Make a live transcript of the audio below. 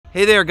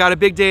Hey there, got a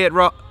big day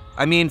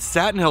at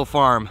Satin Hill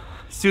Farm.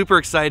 Super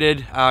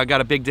excited. Got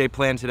a big day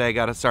planned today.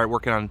 Got to start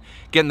working on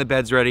getting the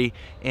beds ready.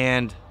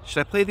 And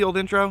should I play the old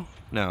intro?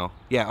 No.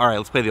 Yeah, all right,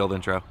 let's play the old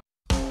intro.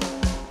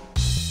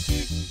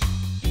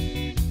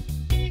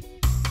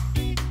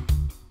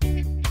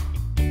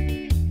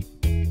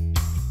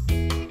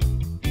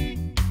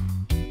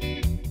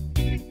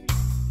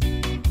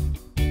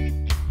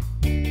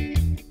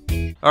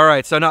 All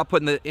right, so not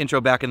putting the intro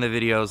back in the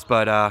videos,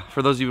 but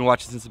for those of you who've been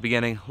watching since the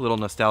beginning, a little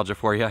nostalgia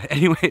for you.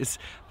 Anyways,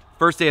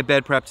 first day of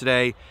bed prep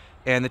today,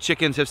 and the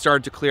chickens have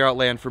started to clear out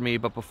land for me,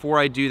 but before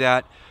I do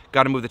that,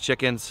 gotta move the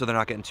chickens so they're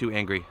not getting too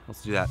angry.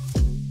 Let's do that.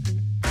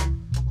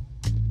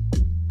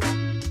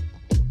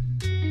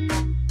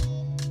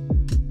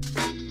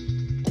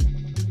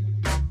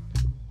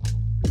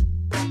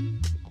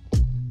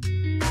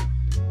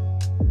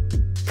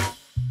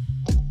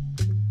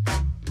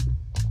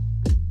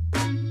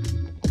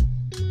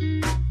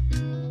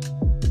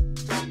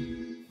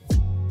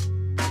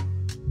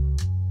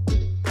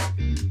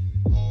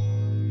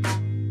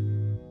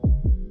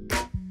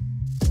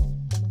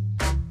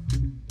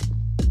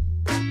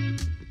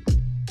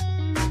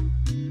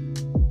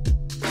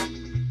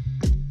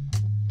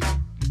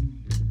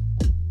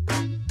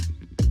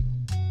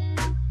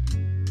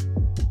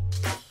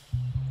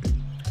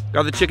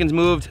 Got the chickens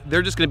moved.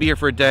 They're just gonna be here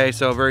for a day,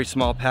 so a very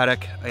small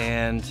paddock.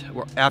 And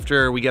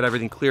after we get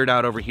everything cleared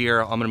out over here,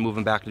 I'm gonna move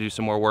them back to do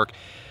some more work.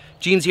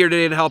 Gene's here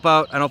today to help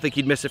out. I don't think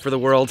he'd miss it for the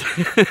world.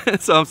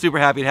 So I'm super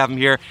happy to have him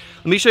here.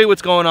 Let me show you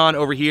what's going on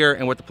over here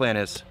and what the plan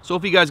is. So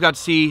if you guys got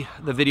to see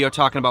the video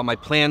talking about my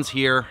plans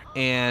here,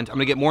 and I'm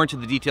gonna get more into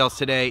the details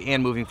today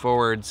and moving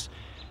forwards.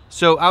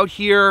 So out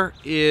here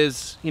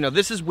is,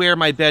 this is where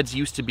my beds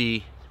used to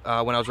be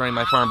when I was running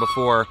my farm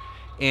before.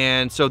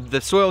 And so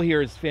the soil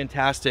here is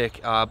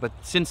fantastic, but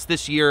since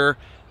this year,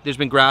 there's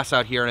been grass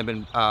out here and I've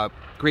been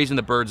grazing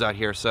the birds out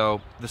here, so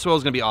the soil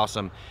is gonna be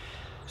awesome.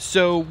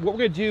 So what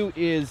we're gonna do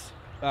is,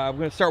 we're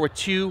gonna start with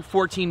two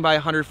 14 by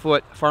 100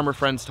 foot Farmer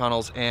Friends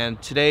tunnels,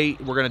 and today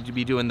we're gonna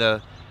be doing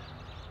the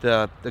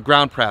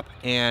ground prep.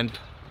 And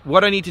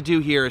what I need to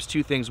do here is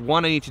two things.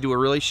 One, I need to do a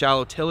really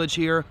shallow tillage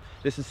here.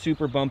 This is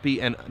super bumpy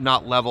and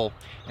not level,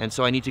 and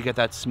so I need to get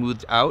that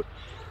smoothed out.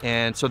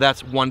 And so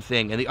that's one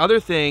thing. And the other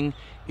thing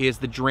is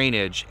the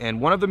drainage. And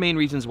one of the main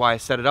reasons why I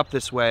set it up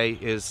this way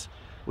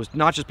was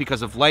not just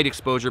because of light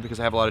exposure, because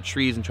I have a lot of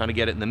trees and trying to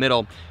get it in the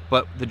middle,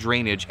 but the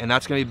drainage. And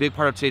that's gonna be a big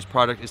part of today's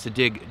project, is to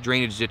dig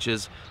drainage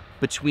ditches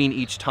between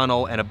each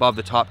tunnel and above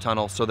the top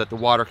tunnel so that the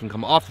water can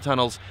come off the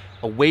tunnels,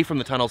 away from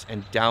the tunnels,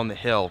 and down the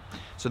hill.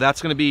 So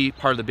that's gonna be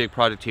part of the big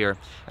project here.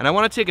 And I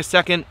wanna take a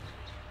second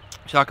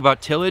to talk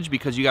about tillage,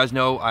 because you guys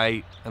know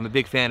I am a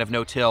big fan of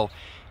no-till,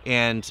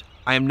 and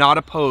I am not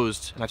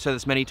opposed, and I've said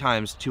this many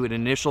times, to an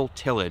initial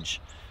tillage.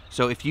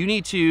 So if you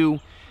need to,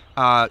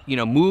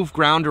 move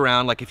ground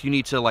around, like if you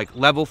need to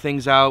level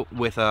things out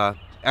with a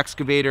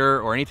excavator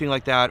or anything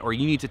like that, or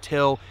you need to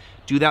till,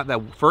 do that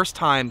first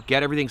time,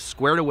 get everything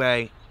squared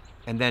away,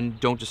 and then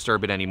don't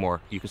disturb it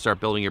anymore. You can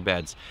start building your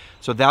beds.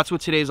 So that's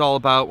what today's all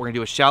about. We're gonna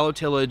do a shallow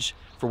tillage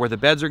for where the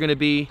beds are gonna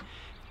be,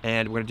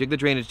 and we're gonna dig the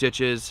drainage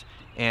ditches,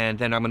 and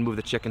then I'm gonna move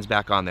the chickens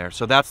back on there.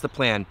 So that's the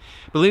plan.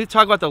 But let me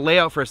talk about the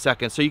layout for a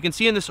second. So you can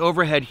see in this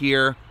overhead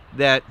here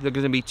that there's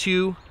gonna be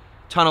two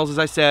tunnels, as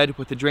I said,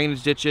 with the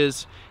drainage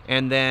ditches,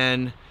 and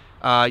then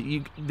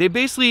they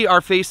basically are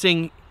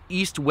facing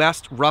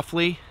east-west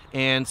roughly.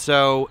 And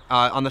so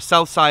on the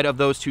south side of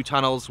those two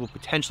tunnels will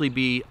potentially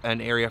be an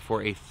area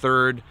for a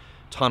third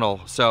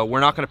tunnel. So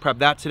we're not gonna prep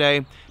that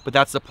today, but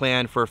that's the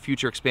plan for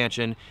future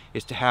expansion,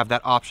 is to have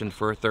that option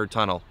for a third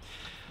tunnel.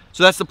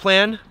 So that's the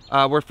plan.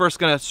 We're first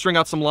gonna string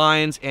out some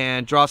lines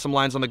and draw some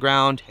lines on the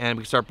ground, and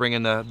we can start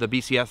bringing the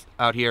BCS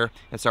out here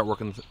and start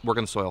working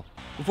the soil.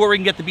 Before we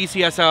can get the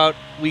BCS out,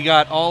 we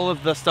got all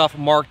of the stuff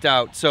marked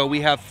out. So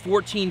we have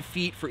 14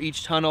 feet for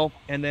each tunnel,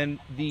 and then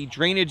the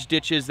drainage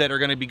ditches that are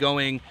gonna be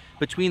going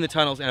between the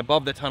tunnels and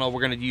above the tunnel,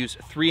 we're gonna use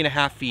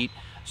 3.5 feet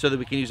so that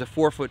we can use a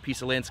 4-foot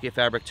piece of landscape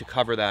fabric to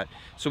cover that.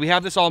 So we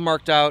have this all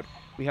marked out.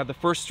 We have the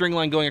first string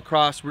line going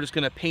across. We're just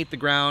gonna paint the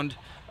ground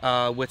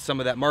with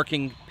some of that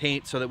marking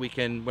paint so that we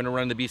can, when we're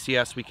running the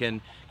BCS, we can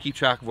keep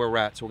track of where we're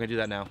at. So we're gonna do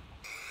that now.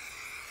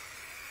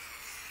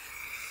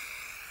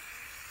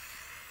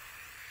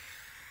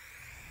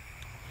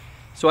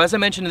 So as I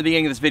mentioned in the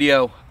beginning of this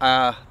video,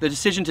 the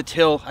decision to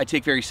till I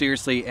take very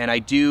seriously, and I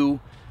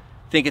do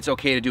think it's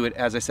okay to do it,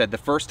 as I said, the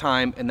first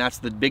time, and that's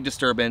the big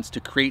disturbance, to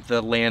create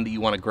the land that you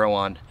want to grow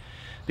on.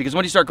 Because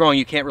once you start growing,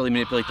 you can't really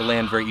manipulate the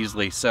land very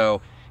easily.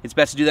 So it's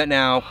best to do that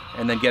now,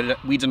 and then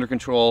get weeds under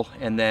control,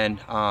 and then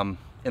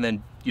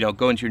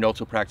go into your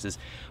no-till practices.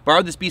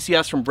 Borrowed this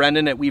BCS from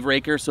Brendan at Weaver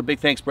Acres, so big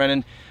thanks,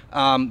 Brendan.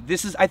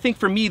 This is, I think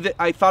for me, that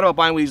I thought about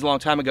buying one of these a long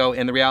time ago,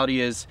 and the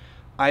reality is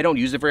I don't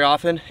use it very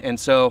often, and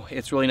so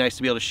it's really nice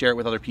to be able to share it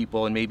with other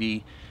people, and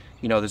maybe,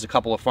 there's a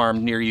couple of farms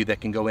near you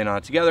that can go in on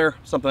it together,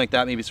 something like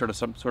that, maybe some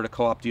sort of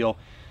co-op deal.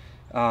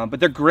 But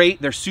they're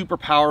great, they're super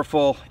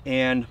powerful,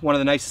 and one of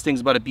the nicest things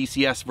about a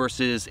BCS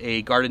versus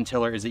a garden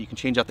tiller is that you can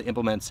change out the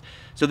implements.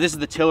 So this is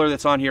the tiller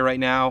that's on here right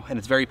now, and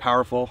it's very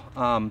powerful.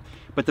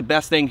 But the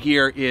best thing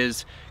here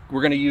is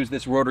we're gonna use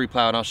this rotary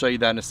plow, and I'll show you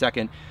that in a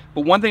second.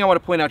 But one thing I wanna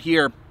point out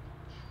here,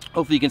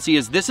 hopefully you can see,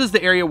 is this is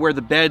the area where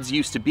the beds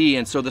used to be,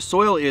 and so the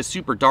soil is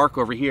super dark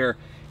over here.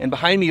 And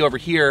behind me over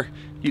here,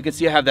 you can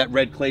see I have that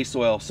red clay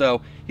soil.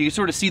 So you can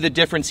sort of see the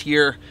difference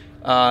here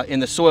in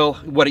the soil,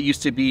 what it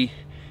used to be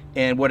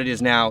and what it is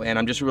now. And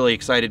I'm just really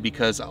excited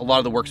because a lot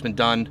of the work's been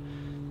done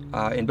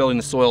in building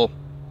the soil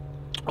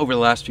over the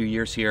last few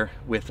years here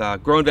with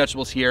growing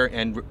vegetables here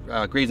and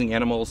grazing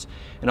animals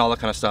and all that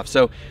kind of stuff.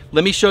 So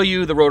let me show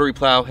you the rotary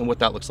plow and what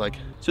that looks like.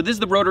 So this is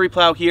the rotary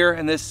plow here,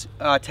 and this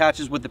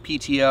attaches with the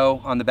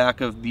PTO on the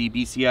back of the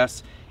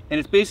BCS. And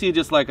it's basically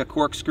just like a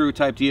corkscrew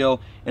type deal,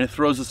 and it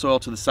throws the soil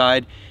to the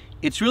side.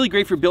 It's really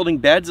great for building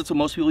beds. That's what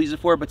most people use it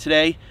for, but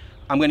today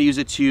I'm gonna use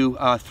it to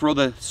throw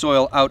the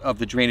soil out of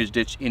the drainage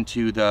ditch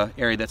into the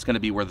area that's gonna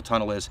be where the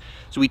tunnel is.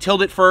 So we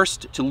tilled it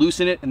first to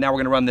loosen it, and now we're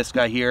gonna run this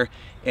guy here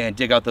and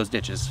dig out those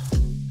ditches.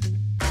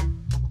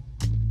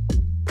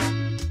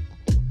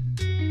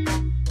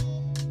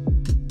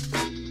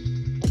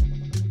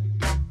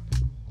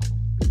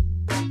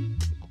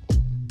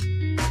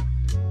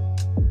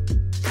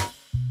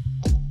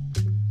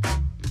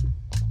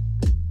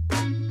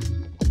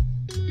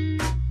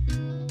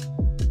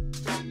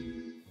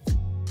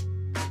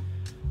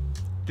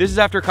 This is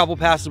after a couple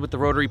passes with the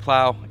rotary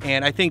plow,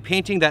 and I think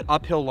painting that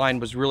uphill line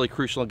was really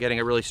crucial in getting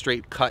a really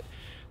straight cut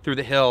through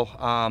the hill.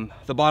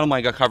 The bottom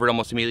line got covered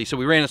almost immediately, so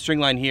we ran a string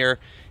line here,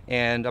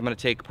 and I'm going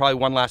to take probably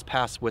one last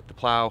pass with the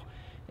plow,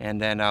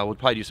 and then we'll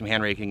probably do some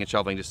hand raking and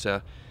shoveling just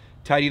to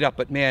tidy it up.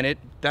 But man,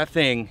 that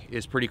thing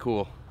is pretty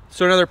cool.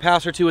 So another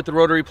pass or two with the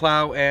rotary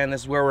plow, and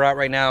this is where we're at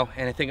right now,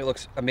 and I think it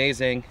looks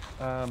amazing.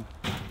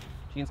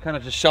 Gene's kind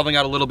of just shoveling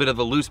out a little bit of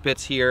the loose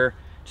bits here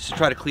just to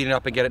try to clean it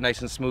up and get it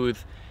nice and smooth.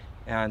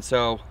 And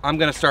so I'm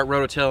gonna start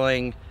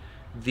rototilling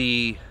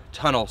the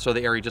tunnel, so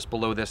the area just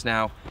below this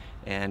now.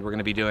 And we're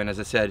gonna be doing, as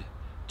I said,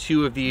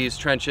 2 of these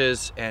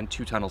trenches and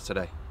 2 tunnels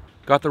today.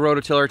 Got the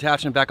rototiller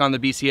attachment back on the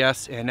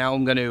BCS, and now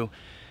I'm gonna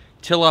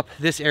till up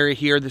this area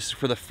here. This is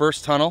for the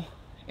first tunnel,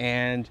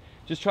 and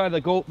just try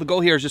the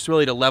goal here is just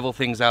really to level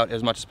things out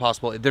as much as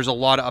possible. There's a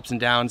lot of ups and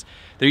downs.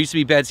 There used to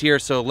be beds here,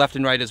 so left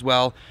and right as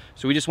well.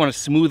 So we just wanna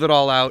smooth it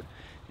all out.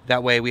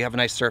 That way we have a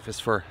nice surface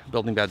for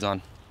building beds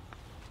on.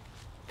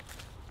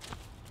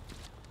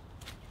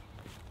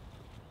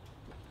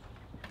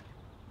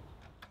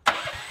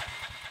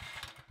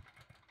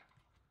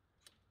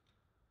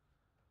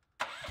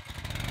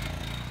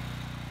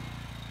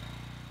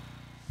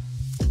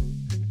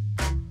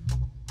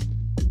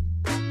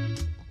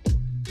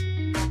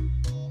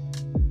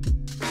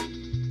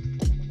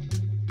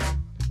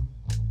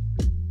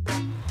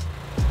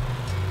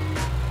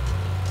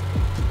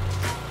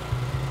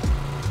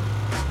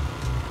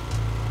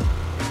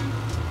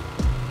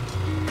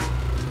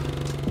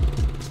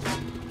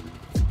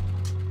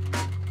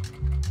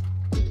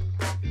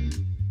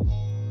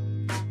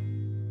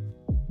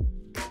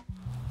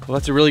 Well,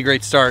 that's a really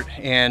great start,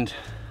 and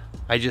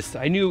I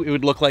knew it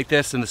would look like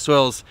this, and the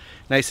soil's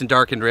nice and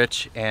dark and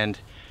rich, and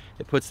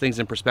it puts things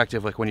in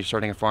perspective, like when you're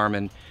starting a farm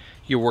and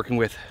you're working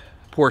with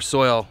poor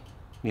soil,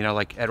 you know,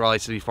 like at Raleigh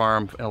City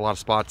Farm in a lot of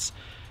spots,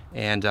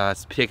 and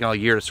it's taken all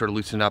year to sort of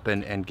loosen it up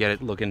and get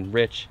it looking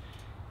rich.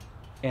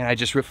 And I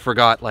just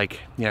forgot, like,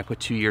 you know, I put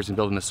 2 years in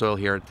building the soil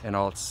here, and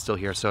all it's still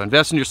here. So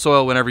invest in your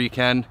soil whenever you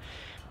can.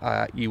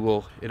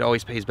 It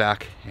always pays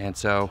back. And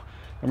so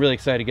I'm really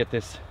excited to get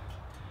this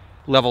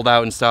leveled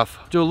out and stuff.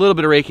 Do a little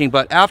bit of raking,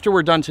 but after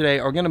we're done today,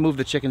 we're gonna move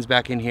the chickens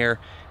back in here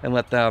and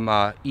let them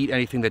eat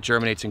anything that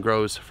germinates and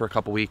grows for a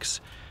couple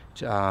weeks.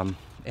 And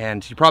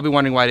you're probably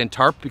wondering why I didn't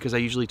tarp, because I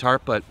usually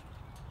tarp, but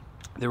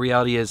the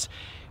reality is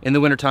in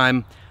the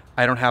wintertime,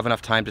 I don't have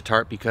enough time to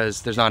tarp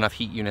because there's not enough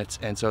heat units,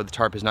 and so the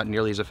tarp is not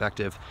nearly as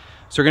effective.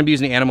 So we're gonna be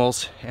using the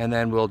animals, and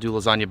then we'll do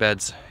lasagna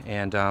beds,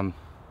 and a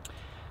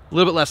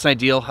little bit less than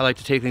ideal. I like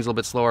to take things a little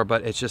bit slower,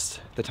 but it's just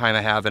the time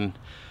I have, and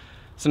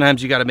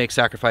sometimes you got to make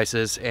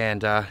sacrifices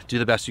and do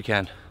the best you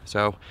can.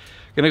 So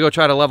gonna go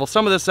try to level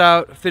some of this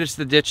out, finish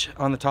the ditch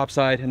on the top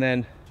side, and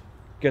then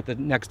get the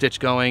next ditch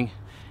going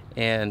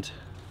and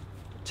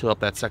till up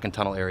that second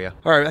tunnel area.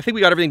 All right, I think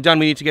we got everything done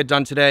we need to get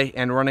done today,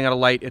 and we're running out of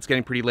light. It's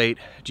getting pretty late.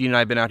 Gene and I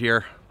have been out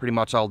here pretty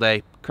much all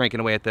day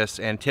cranking away at this,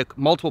 and took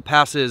multiple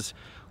passes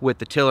with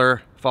the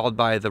tiller followed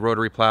by the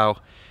rotary plow.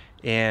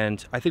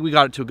 And I think we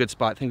got it to a good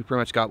spot. I think we pretty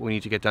much got what we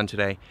need to get done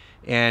today.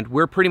 And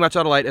we're pretty much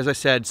out of light, as I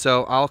said,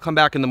 so I'll come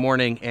back in the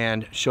morning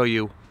and show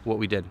you what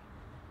we did.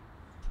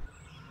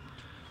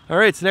 All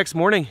right, it's the next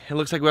morning. It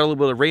looks like we had a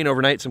little bit of rain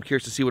overnight, so I'm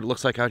curious to see what it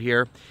looks like out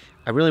here.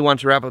 I really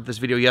wanted to wrap up this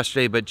video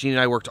yesterday, but Gene and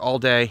I worked all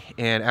day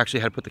and actually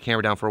had to put the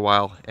camera down for a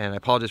while. And I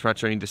apologize for not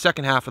showing you the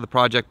second half of the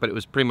project, but it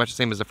was pretty much the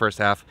same as the first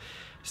half.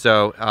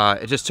 So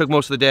it just took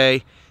most of the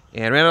day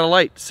and ran out of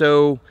light.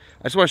 So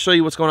I just want to show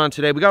you what's going on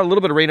today. We got a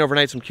little bit of rain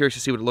overnight, so I'm curious to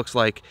see what it looks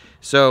like.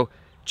 So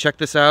check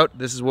this out.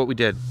 This is what we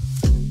did.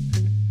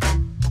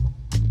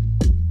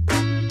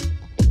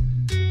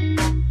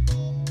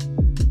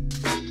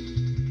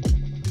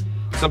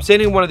 So I'm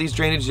standing in one of these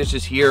drainage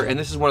ditches here, and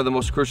this is one of the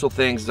most crucial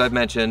things, as I've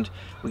mentioned.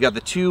 We got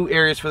the 2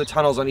 areas for the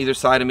tunnels on either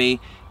side of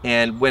me,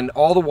 and when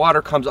all the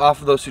water comes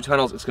off of those 2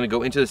 tunnels, it's gonna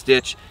go into this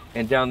ditch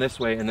and down this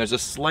way, and there's a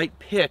slight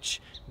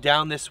pitch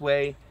down this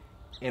way,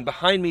 and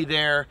behind me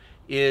there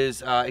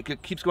is,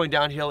 keeps going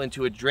downhill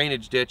into a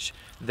drainage ditch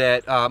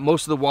that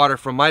most of the water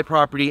from my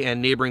property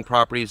and neighboring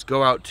properties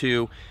go out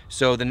to.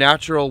 So the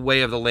natural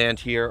way of the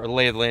land here, or the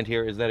lay of the land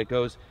here, is that it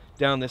goes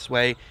down this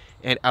way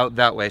and out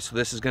that way. So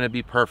this is gonna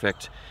be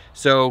perfect.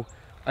 So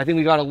I think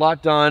we got a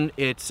lot done.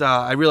 It's,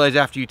 I realize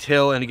after you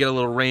till and you get a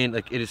little rain,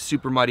 like it is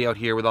super muddy out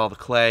here with all the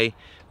clay,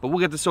 but we'll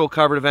get the soil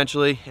covered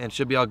eventually and it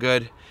should be all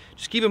good.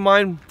 Just keep in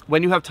mind,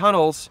 when you have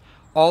tunnels,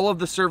 all of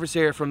the surface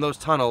area from those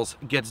tunnels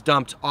gets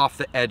dumped off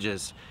the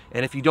edges.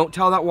 And if you don't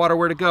tell that water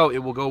where to go, it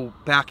will go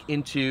back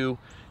into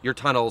your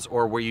tunnels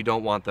or where you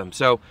don't want them.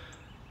 So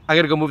I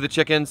gotta go move the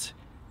chickens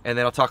and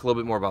then I'll talk a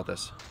little bit more about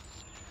this.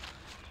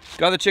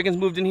 Got the chickens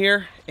moved in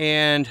here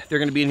and they're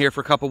gonna be in here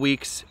for a couple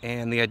weeks.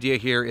 And the idea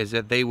here is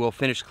that they will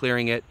finish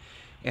clearing it.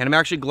 And I'm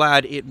actually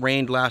glad it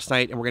rained last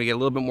night and we're gonna get a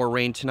little bit more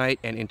rain tonight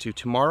and into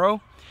tomorrow.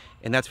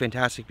 And that's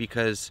fantastic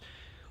because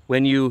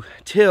when you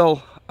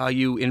till,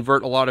 you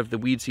invert a lot of the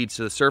weed seeds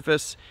to the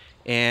surface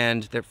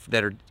and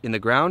that are in the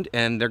ground,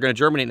 and they're going to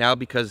germinate now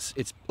because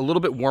it's a little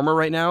bit warmer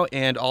right now,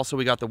 and also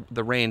we got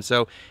the rain.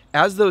 So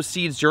as those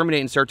seeds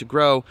germinate and start to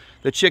grow,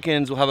 the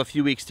chickens will have a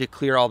few weeks to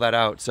clear all that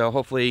out. So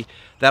hopefully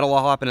that'll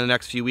all happen in the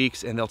next few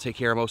weeks and they'll take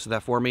care of most of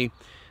that for me.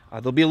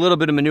 There'll be a little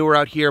bit of manure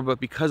out here, but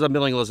because I'm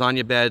building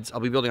lasagna beds, I'll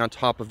be building on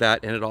top of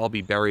that and it'll all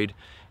be buried,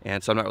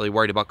 and so I'm not really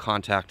worried about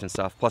contact and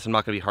stuff. Plus I'm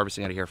not going to be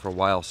harvesting out of here for a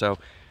while. So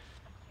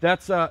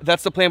that's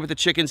the plan with the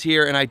chickens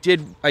here, and I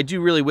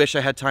do really wish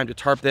I had time to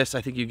tarp this.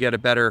 I think you get a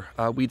better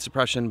weed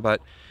suppression,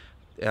 but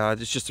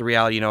it's just the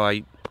reality. You know,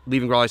 I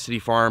leaving Raleigh City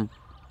Farm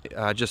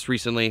just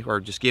recently, or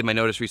just gave my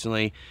notice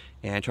recently,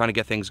 and trying to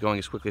get things going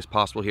as quickly as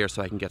possible here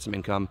so I can get some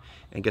income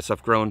and get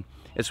stuff grown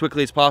as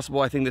quickly as possible.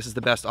 I think this is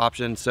the best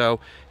option. So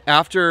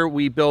after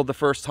we build the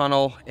first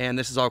tunnel and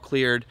this is all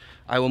cleared,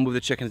 I will move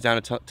the chickens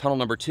down to tunnel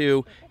number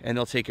 2 and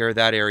they'll take care of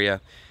that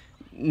area.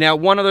 Now,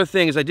 one other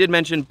thing is I did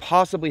mention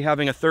possibly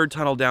having a 3rd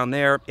tunnel down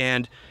there,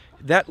 and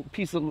that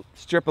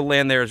strip of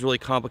land there is really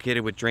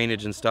complicated with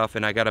drainage and stuff,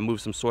 and I got to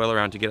move some soil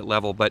around to get it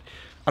level, but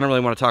I don't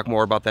really want to talk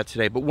more about that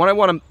today. But what I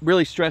want to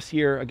really stress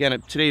here, again,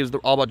 today is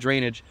all about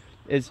drainage,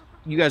 is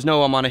you guys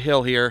know I'm on a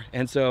hill here,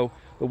 and so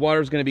the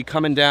water is going to be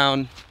coming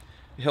down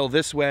the hill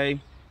this way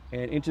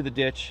and into the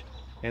ditch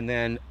and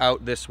then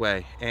out this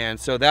way. And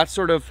so that's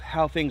sort of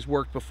how things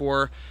worked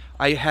before.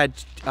 I had,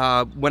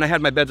 when I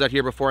had my beds out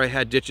here before, I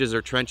had ditches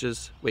or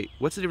trenches. Wait,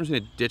 what's the difference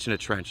between a ditch and a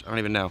trench? I don't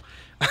even know.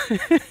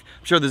 I'm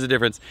sure there's a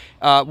difference.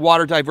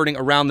 Water diverting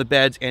around the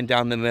beds and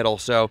down the middle.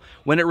 So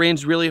when it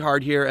rains really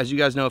hard here, as you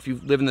guys know, if you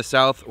live in the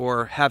south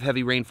or have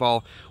heavy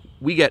rainfall,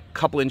 we get a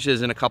couple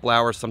inches in a couple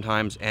hours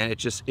sometimes, and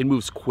it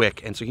moves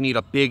quick. And so you need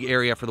a big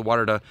area for the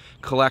water to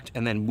collect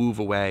and then move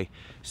away.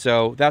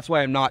 So that's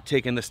why I'm not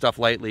taking this stuff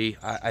lightly.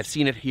 I've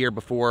seen it here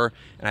before,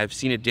 and I've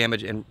seen it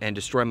damage and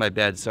destroy my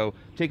bed. So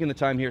taking the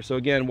time here. So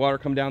again, water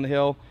come down the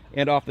hill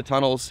and off the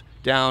tunnels,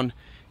 down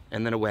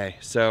and then away.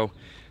 So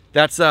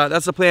that's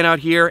the plan out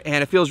here,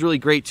 and it feels really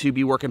great to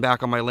be working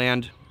back on my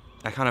land.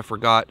 I kind of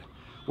forgot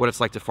what it's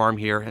like to farm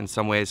here in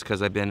some ways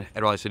because I've been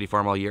at Raleigh City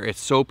Farm all year.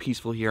 It's so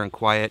peaceful here and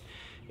quiet,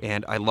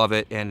 and I love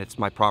it, and it's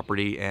my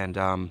property, and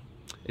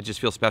it just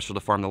feels special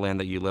to farm the land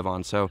that you live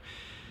on. So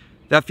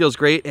that feels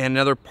great. And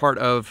another part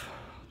of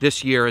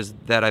this year is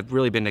that I've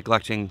really been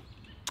neglecting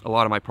a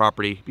lot of my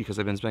property because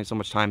I've been spending so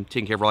much time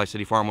taking care of Raleigh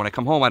City Farm. When I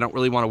come home, I don't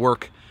really want to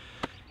work,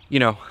 you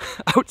know,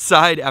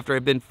 outside after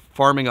I've been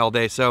farming all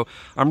day. So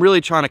I'm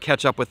really trying to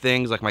catch up with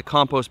things like my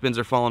compost bins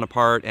are falling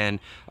apart, and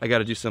I got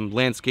to do some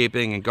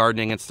landscaping and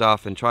gardening and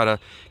stuff and try to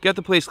get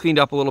the place cleaned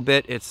up a little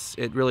bit.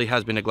 It really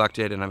has been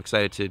neglected, and I'm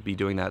excited to be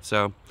doing that.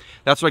 So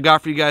that's what I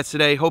got for you guys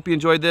today. Hope you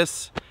enjoyed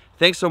this.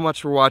 Thanks so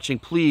much for watching.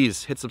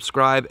 Please hit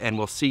subscribe, and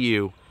we'll see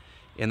you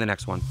in the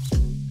next one.